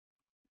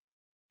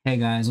Hey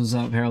guys, what's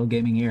up? Harold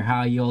Gaming here.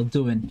 How you all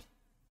doing?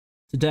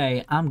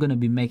 Today, I'm going to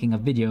be making a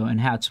video on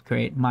how to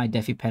create my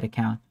Defi Pet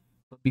account.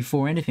 But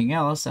before anything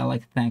else, I'd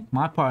like to thank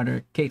my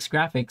partner, Kix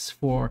Graphics,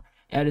 for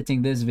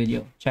editing this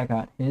video. Check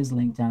out his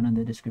link down in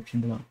the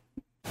description below.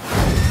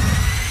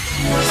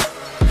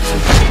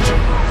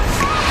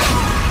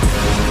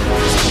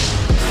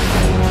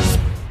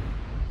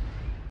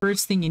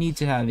 First thing you need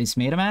to have is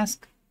MetaMask.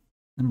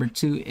 Number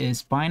 2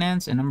 is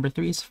Binance, and number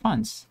 3 is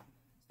funds.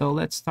 So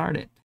let's start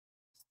it.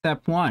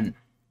 Step 1.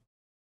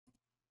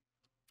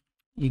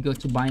 You go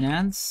to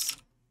Binance.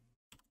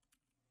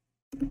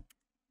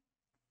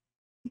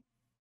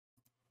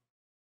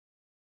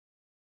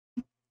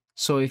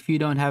 So if you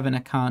don't have an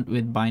account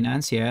with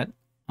Binance yet,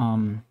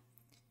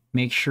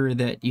 make sure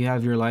that you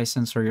have your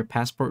license or your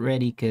passport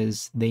ready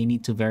because they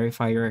need to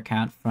verify your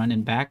account front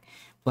and back.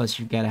 Plus,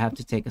 you gotta have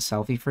to take a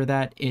selfie for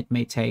that. It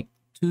may take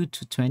 2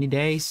 to 20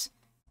 days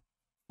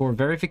for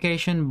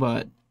verification,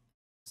 but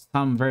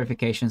some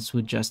verifications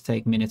would just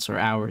take minutes or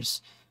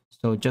hours.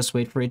 So just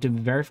wait for it to be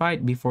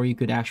verified before you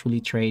could actually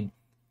trade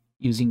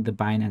using the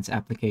Binance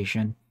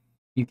application.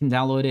 You can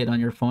download it on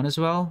your phone as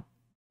well.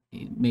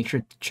 Make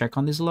sure to check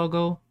on this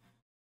logo.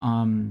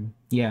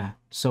 Yeah,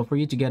 so for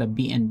you to get a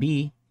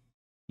BNB,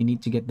 you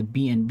need to get the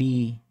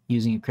BNB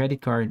using a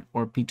credit card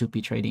or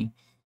P2P trading.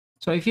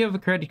 So if you have a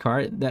credit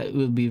card, that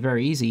will be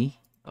very easy.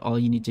 All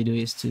you need to do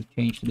is to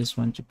change this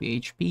one to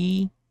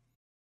PHP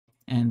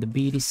and the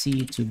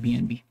BTC to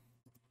BNB.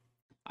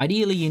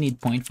 Ideally, you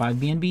need 0.5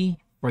 BNB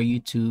for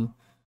you to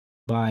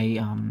buy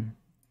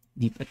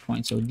DPET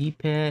coins. So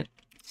DPET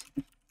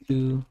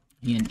to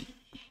BNB.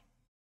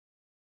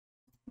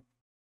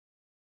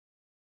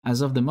 As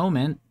of the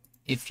moment,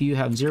 if you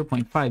have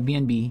 0.5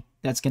 BNB,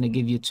 that's going to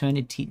give you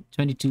 22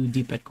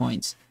 DPET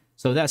coins.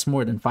 So that's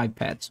more than 5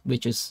 pets,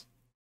 which is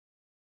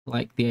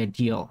like the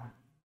ideal.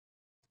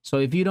 So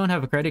if you don't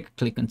have a credit,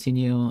 click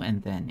continue,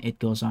 and then it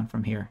goes on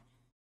from here.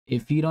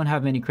 If you don't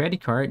have any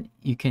credit card,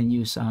 you can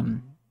use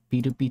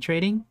P2P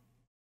trading.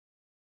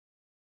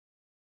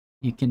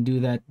 You can do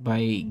that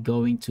by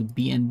going to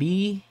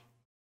BNB,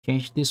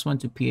 change this one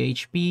to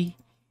PHP,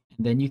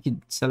 and then you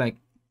can select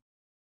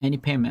any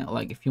payment.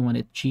 Like if you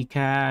wanted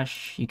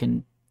Gcash, you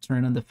can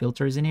turn on the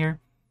filters in here.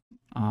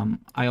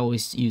 I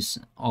always use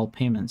all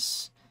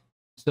payments.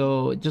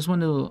 So just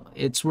want to,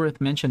 it's worth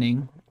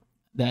mentioning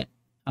that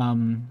a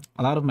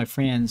lot of my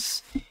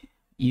friends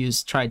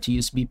tried to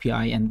use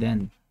BPI and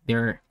then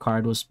their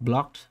card was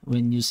blocked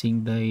when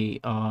using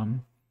the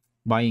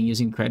buying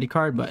using credit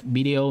card, but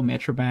BDO,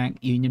 Metrobank,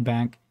 Union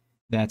Bank,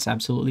 that's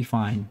absolutely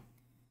fine.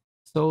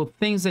 So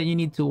things that you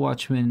need to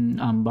watch when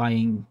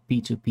buying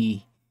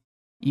P2P.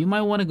 You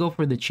might want to go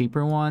for the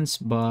cheaper ones,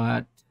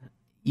 but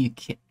you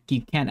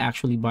can't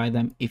actually buy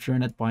them if you're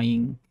not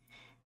buying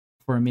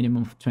for a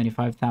minimum of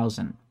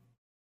 25,000.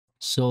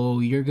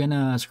 So you're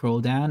gonna scroll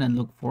down and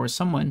look for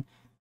someone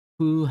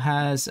who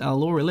has a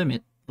lower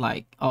limit.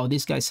 Like, oh,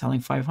 this guy's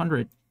selling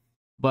 500,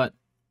 but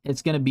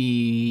it's gonna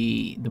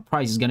be, the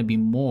price is gonna be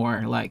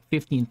more, like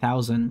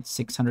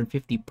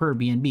 15,650 per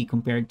BNB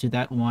compared to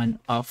that one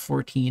of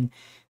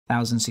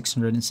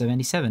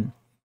 14,677.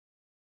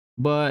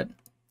 But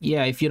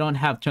yeah, if you don't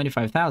have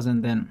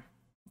 25,000, then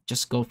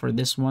just go for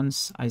this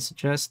ones, I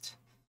suggest.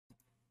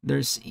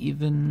 There's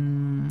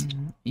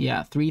even,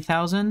 yeah,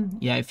 3,000.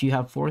 Yeah, if you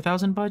have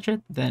 4,000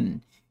 budget,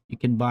 then you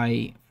can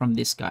buy from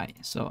this guy.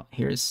 So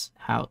here's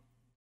how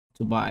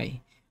to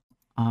buy.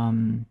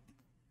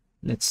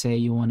 Let's say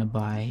you want to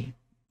buy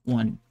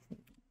one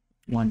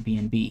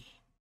BNB.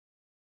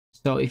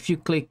 So if you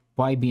click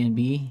buy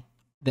BNB,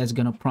 that's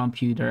gonna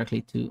prompt you directly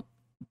to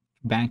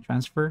bank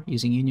transfer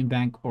using Union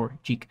Bank or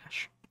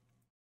Gcash.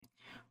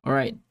 All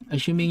right,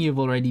 assuming you've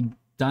already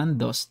done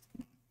the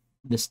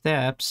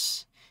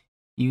steps,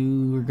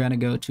 you're gonna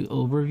go to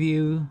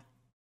overview.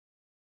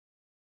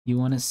 You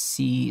want to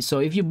see, so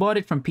if you bought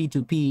it from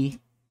P2P,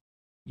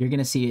 you're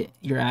gonna see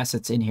your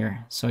assets in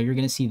here. So you're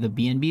gonna see the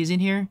BNBs in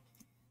here.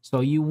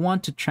 So you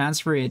want to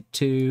transfer it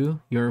to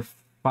your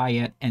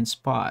fiat and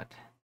spot.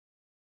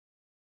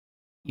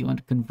 You want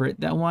to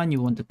convert that one.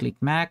 You want to click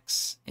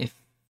max. If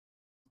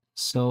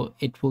so,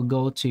 it will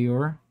go to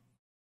your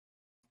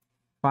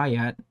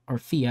fiat or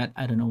fiat.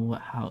 I don't know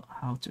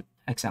how to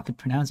exactly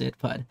pronounce it,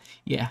 but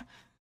yeah.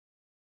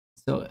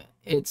 So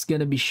it's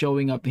gonna be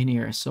showing up in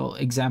here. So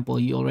example,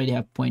 you already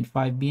have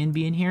 0.5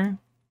 BNB in here.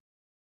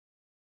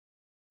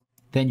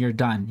 Then you're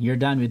done. You're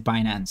done with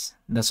Binance.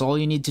 That's all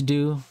you need to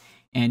do,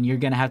 and you're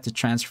gonna have to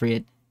transfer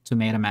it to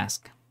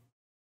MetaMask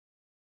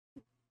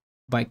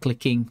by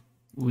clicking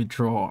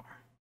withdraw.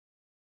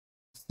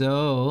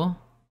 So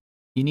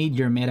you need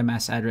your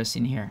MetaMask address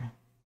in here.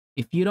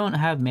 If you don't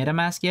have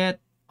MetaMask yet,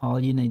 all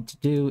you need to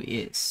do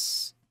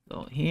is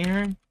go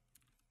here,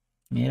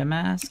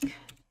 MetaMask,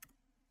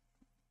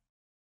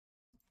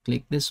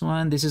 click this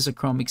one. This is a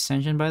Chrome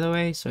extension, by the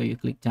way. So you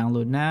click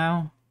download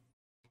now,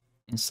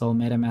 install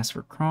MetaMask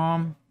for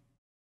Chrome.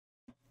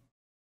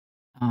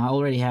 I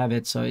already have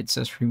it, so it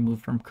says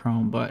remove from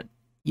Chrome, but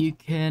you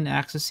can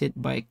access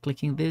it by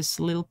clicking this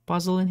little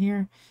puzzle in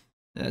here.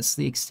 That's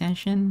the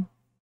extension.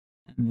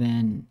 and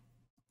then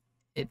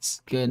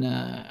it's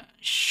gonna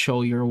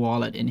show your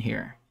wallet in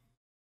here.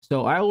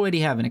 So I already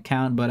have an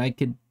account, but I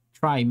could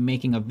try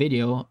making a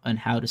video on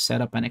how to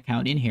set up an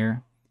account in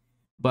here.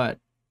 But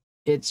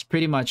it's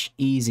pretty much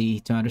easy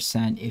to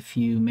understand if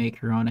you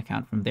make your own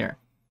account from there.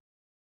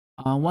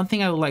 One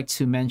thing I would like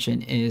to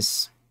mention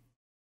is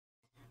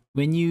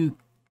when you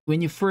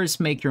first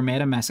make your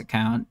MetaMask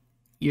account,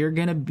 you're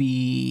gonna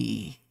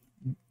be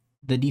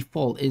the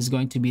default is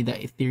going to be the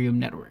Ethereum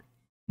network.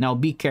 Now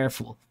be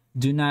careful.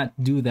 Do not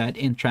do that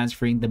in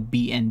transferring the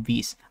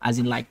BNBs. As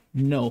in, like,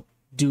 no,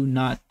 do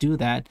not do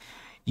that.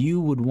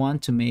 You would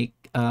want to make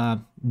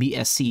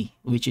BSC,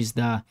 which is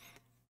the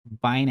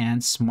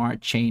Binance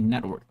Smart Chain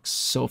Network.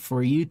 So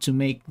for you to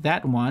make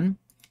that one,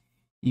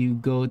 you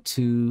go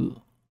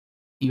to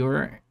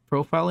your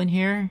profile in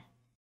here.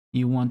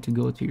 You want to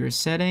go to your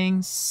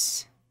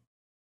settings.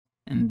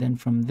 And then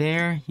from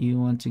there, you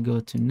want to go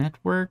to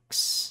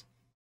networks.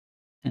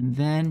 And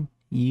then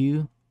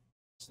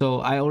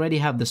so I already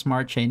have the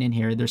smart chain in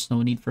here. There's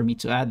no need for me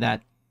to add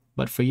that.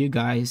 But for you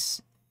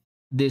guys,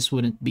 this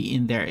wouldn't be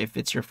in there if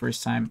it's your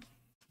first time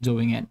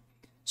doing it.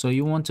 So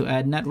you want to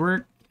add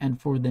network,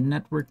 and for the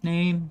network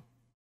name,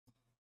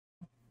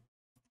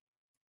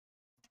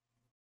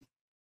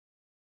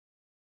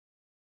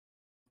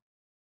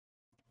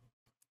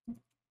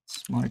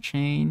 smart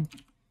chain.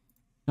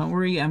 Don't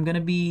worry, I'm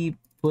gonna be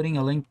putting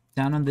a link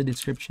down on the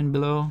description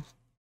below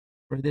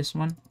for this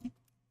one,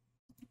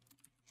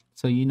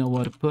 so you know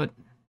what to put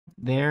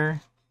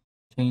there.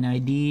 Chain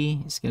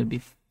ID is gonna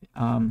be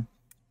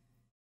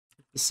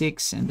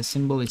 56, and the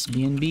symbol is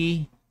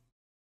BNB,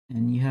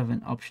 and you have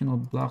an optional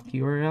block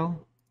URL.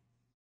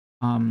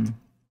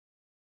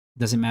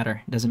 Doesn't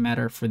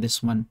matter for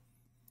this one.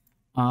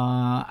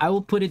 I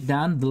will put it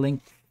down, the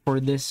link for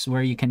this,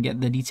 where you can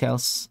get the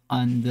details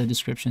on the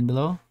description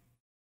below,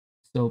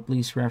 so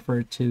please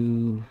refer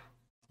to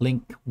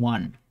link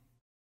 1.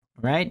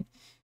 All right,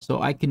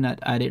 so I cannot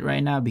add it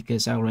right now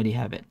because I already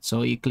have it.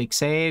 So you click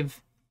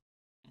save,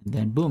 and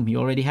then boom, you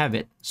already have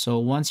it. So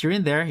once you're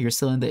in there, you're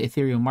still in the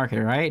Ethereum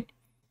market, right?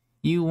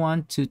 You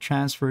want to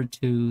transfer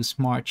to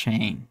Smart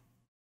Chain.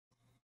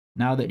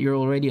 Now that you're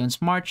already on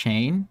Smart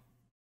Chain,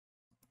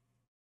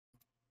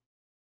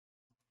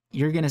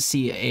 you're gonna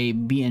see a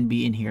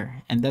BNB in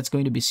here, and that's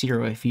going to be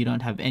 0 if you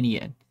don't have any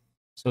yet.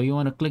 So you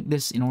want to click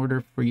this in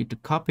order for you to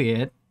copy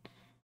it,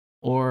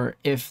 or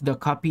if the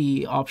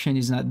copy option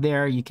is not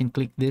there, you can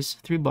click these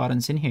 3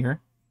 buttons in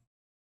here,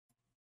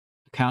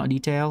 account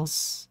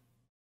details,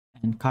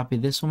 and copy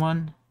this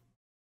one.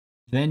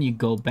 Then you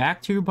go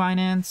back to your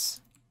Binance,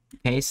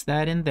 paste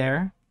that in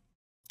there.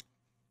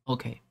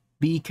 Okay,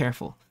 be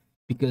careful,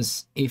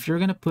 because if you're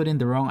gonna put in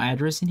the wrong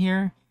address in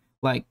here,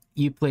 like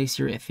you place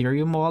your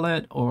Ethereum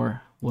wallet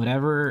or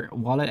whatever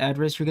wallet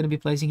address you're gonna be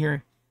placing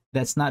here,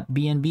 that's not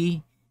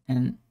BNB,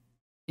 and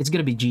it's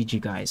gonna be GG,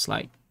 guys.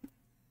 Like,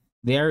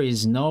 there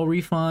is no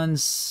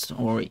refunds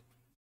or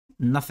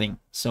nothing,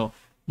 so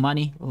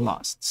money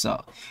lost.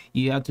 So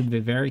you have to be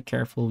very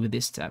careful with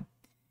this step.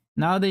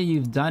 Now that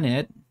you've done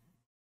it,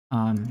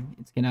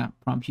 it's gonna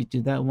prompt you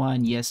to that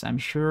one, yes, I'm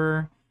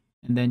sure,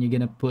 and then you're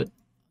gonna put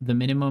the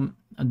minimum,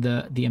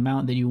 the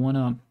amount that you want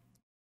to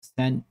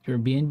send your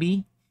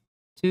BNB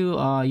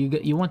to.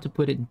 You want to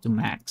put it into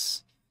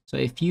max. So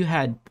if you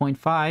had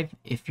 0.5,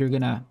 if you're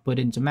gonna put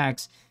it into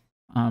max,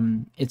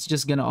 it's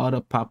just gonna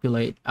auto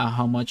populate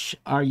how much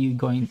are you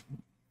going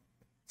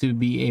to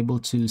be able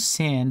to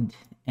send,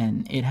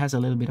 and it has a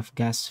little bit of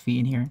gas fee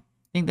in here.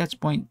 I think that's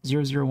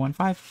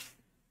 0.0015.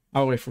 I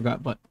already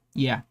forgot, but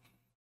yeah,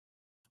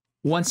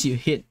 once you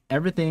hit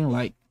everything,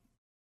 like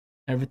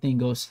everything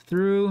goes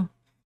through,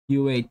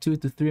 you wait 2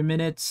 to 3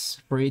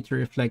 minutes for it to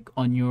reflect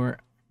on your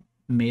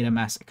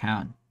MetaMask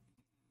account.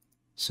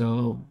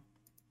 So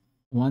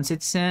once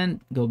it's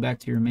sent, go back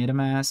to your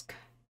MetaMask,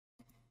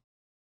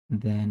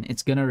 then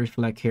it's gonna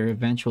reflect here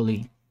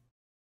eventually.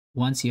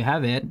 Once you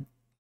have it,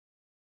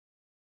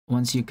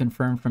 once you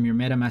confirm from your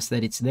MetaMask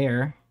that it's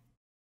there,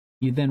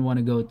 you then want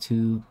to go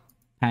to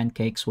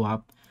Pancake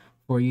Swap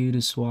for you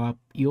to swap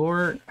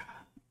your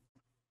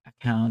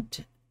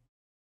account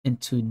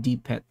into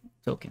DPET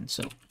token.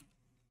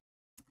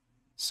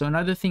 So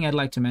another thing I'd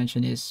like to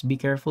mention is be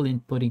careful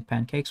in putting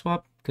Pancake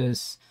Swap,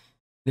 because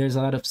there's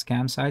a lot of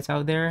scam sites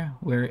out there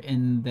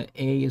wherein the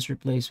A is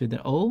replaced with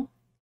the O,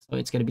 so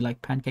it's gonna be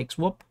like Pancake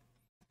Swap.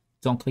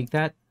 Don't click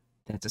that,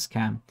 that's a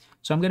scam.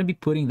 So I'm gonna be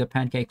putting the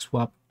Pancake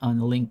Swap on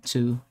the link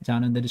 2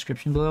 down in the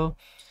description below,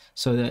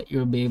 so that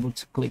you'll be able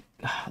to click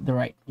the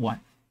right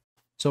one.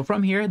 So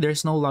from here,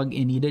 there's no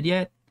login needed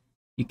yet.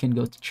 You can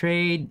go to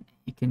trade,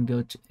 you can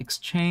go to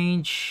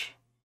exchange.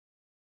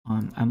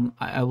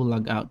 I will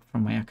log out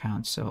from my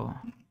account, so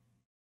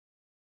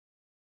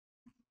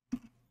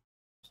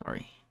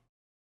sorry.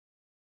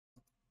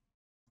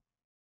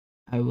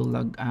 I will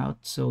log out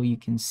so you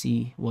can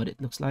see what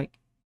it looks like.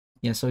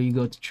 Yeah, so you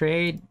go to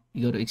trade,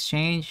 you go to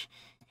exchange.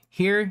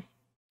 Here,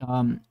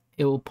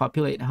 it will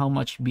populate how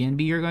much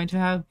BNB you're going to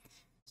have.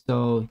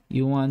 So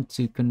you want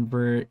to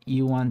convert,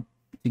 you want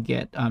to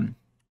get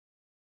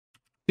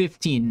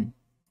 15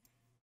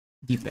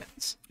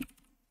 DPets.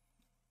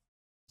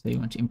 So you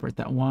want to import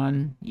that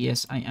one.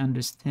 Yes, I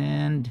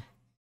understand.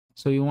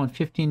 So you want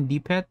 15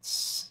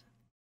 DPets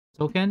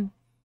token.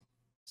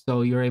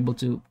 So you're able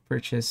to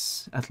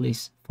purchase at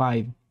least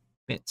 5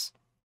 bits.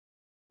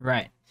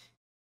 Right.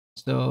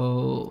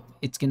 So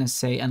it's gonna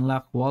say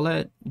unlock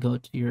wallet. Go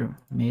to your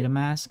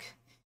MetaMask.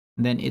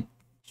 And then it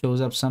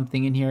shows up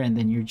something in here, and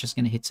then you're just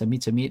gonna hit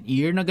submit.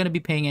 You're not gonna be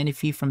paying any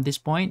fee from this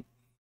point.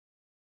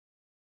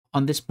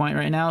 On this point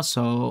right now.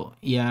 So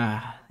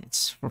yeah,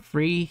 it's for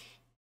free.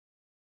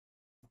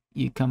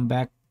 You come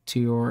back to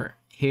your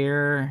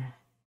here.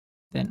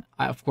 Then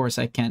of course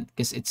I can't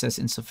because it says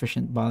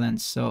insufficient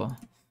balance. So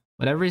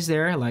whatever is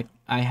there, like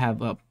I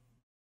have a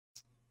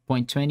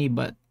 0.20,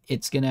 but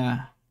it's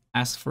gonna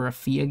ask for a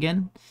fee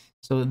again.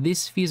 So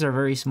these fees are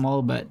very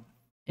small, but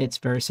it's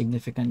very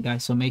significant,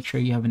 guys. So make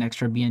sure you have an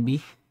extra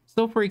BNB.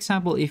 So for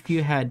example, if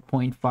you had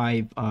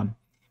 0.5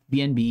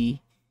 BNB,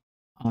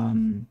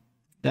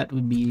 that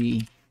would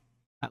be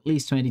at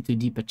least 22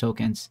 DPET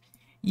tokens.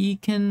 You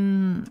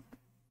can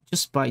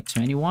just buy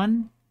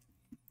 21.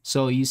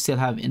 So you still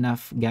have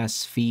enough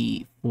gas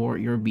fee for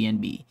your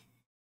BNB.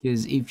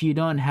 Because if you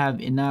don't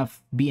have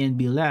enough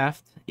BNB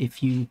left,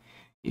 if you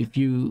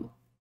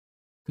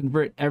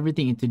convert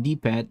everything into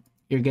DPET,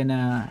 you're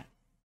gonna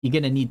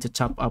need to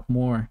top up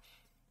more,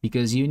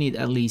 because you need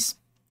at least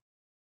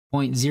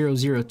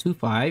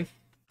 0.0025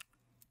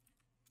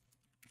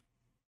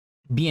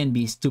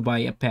 BNBs to buy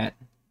a pet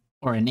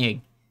or an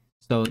egg.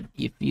 So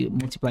if you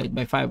multiply it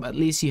by 5, at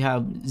least you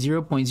have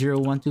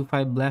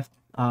 0.0125 left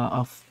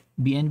of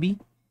BNB.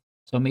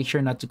 So make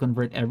sure not to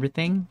convert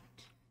everything.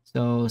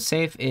 So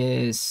safe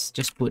is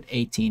just put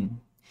 18.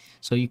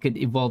 So you could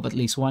evolve at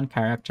least one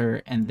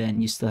character, and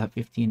then you still have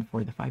 15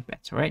 for the 5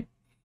 pets, right?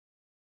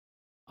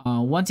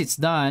 Once it's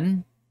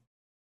done,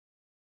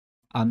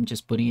 I'm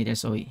just putting it there.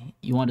 So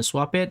you want to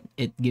swap it,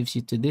 it gives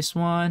you to this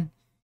one.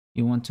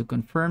 You want to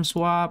confirm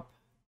swap.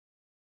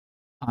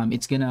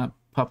 It's gonna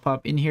pop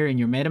up in here in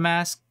your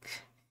MetaMask,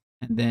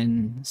 and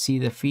then see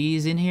the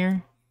fees in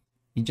here.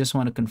 You just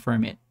want to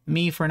confirm it.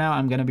 Me, for now,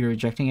 I'm gonna be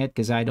rejecting it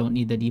because I don't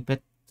need the DPET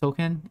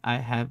token. I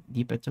have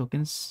DPET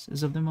tokens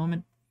as of the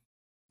moment.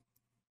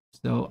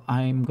 So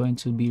I'm going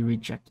to be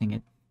rejecting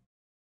it.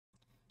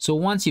 So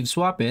once you've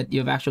swapped it,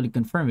 you've actually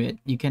confirmed it,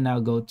 you can now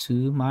go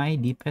to My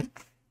DPET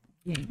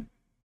game.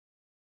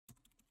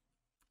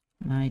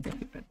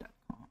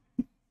 MyDefiPet.com.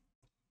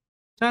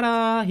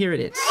 Ta-da! Here it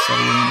is. So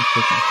you're going to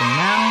click confirm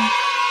now.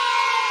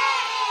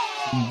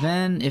 And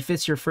then if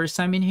it's your first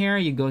time in here,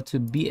 you go to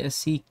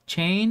BSC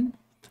chain.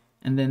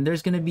 And then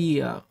there's going to be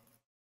a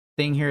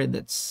thing here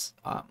that's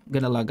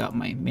going to log out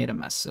my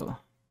MetaMask. So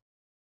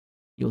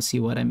you'll see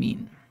what I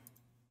mean.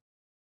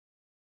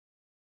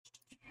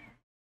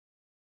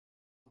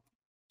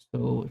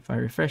 So if I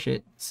refresh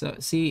it, so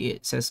see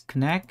it says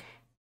connect.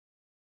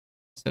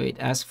 So it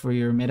asks for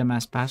your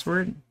MetaMask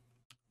password.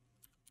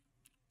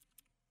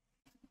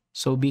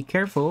 So be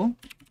careful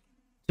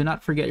to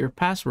not forget your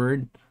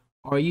password,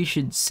 or you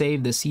should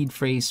save the seed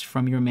phrase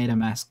from your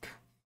MetaMask,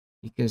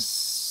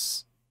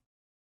 because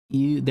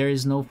there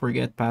is no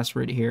forget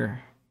password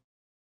here.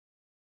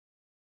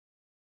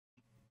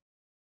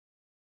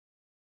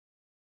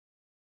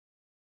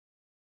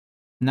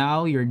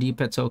 Now your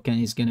DPET token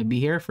is going to be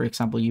here. For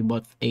example, you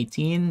bought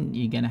 18,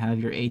 you're going to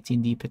have your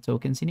 18 DPET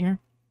tokens in here.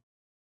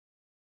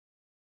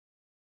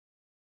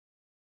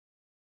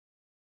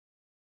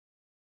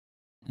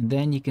 And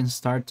then you can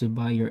start to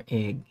buy your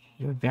egg,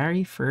 your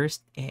very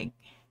first egg.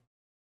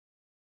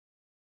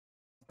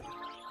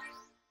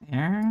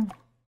 There.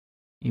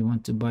 You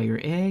want to buy your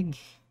egg,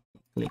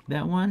 click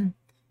that one,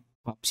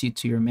 pops you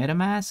to your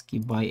MetaMask, you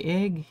buy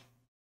egg,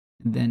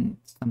 and then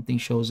something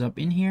shows up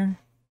in here.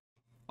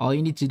 All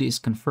you need to do is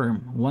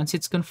confirm. Once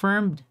it's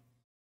confirmed,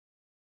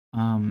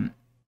 don't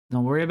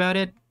worry about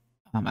it.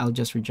 I'll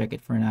just reject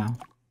it for now.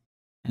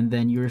 And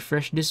then you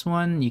refresh this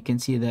one, you can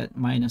see that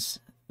minus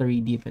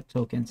 3 DPET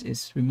tokens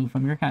is removed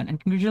from your account. And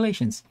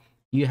congratulations,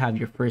 you have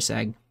your first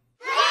egg.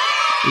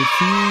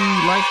 If you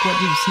like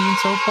what you've seen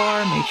so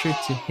far, make sure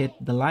to hit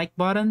the like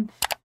button.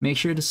 Make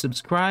sure to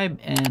subscribe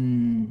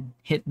and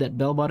hit that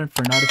bell button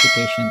for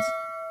notifications.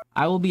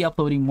 I will be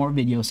uploading more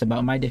videos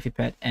about My Defi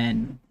Pet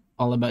and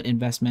all about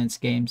investments,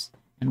 games,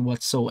 and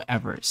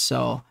whatsoever.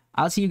 So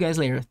I'll see you guys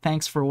later.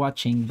 Thanks for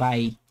watching.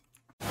 Bye.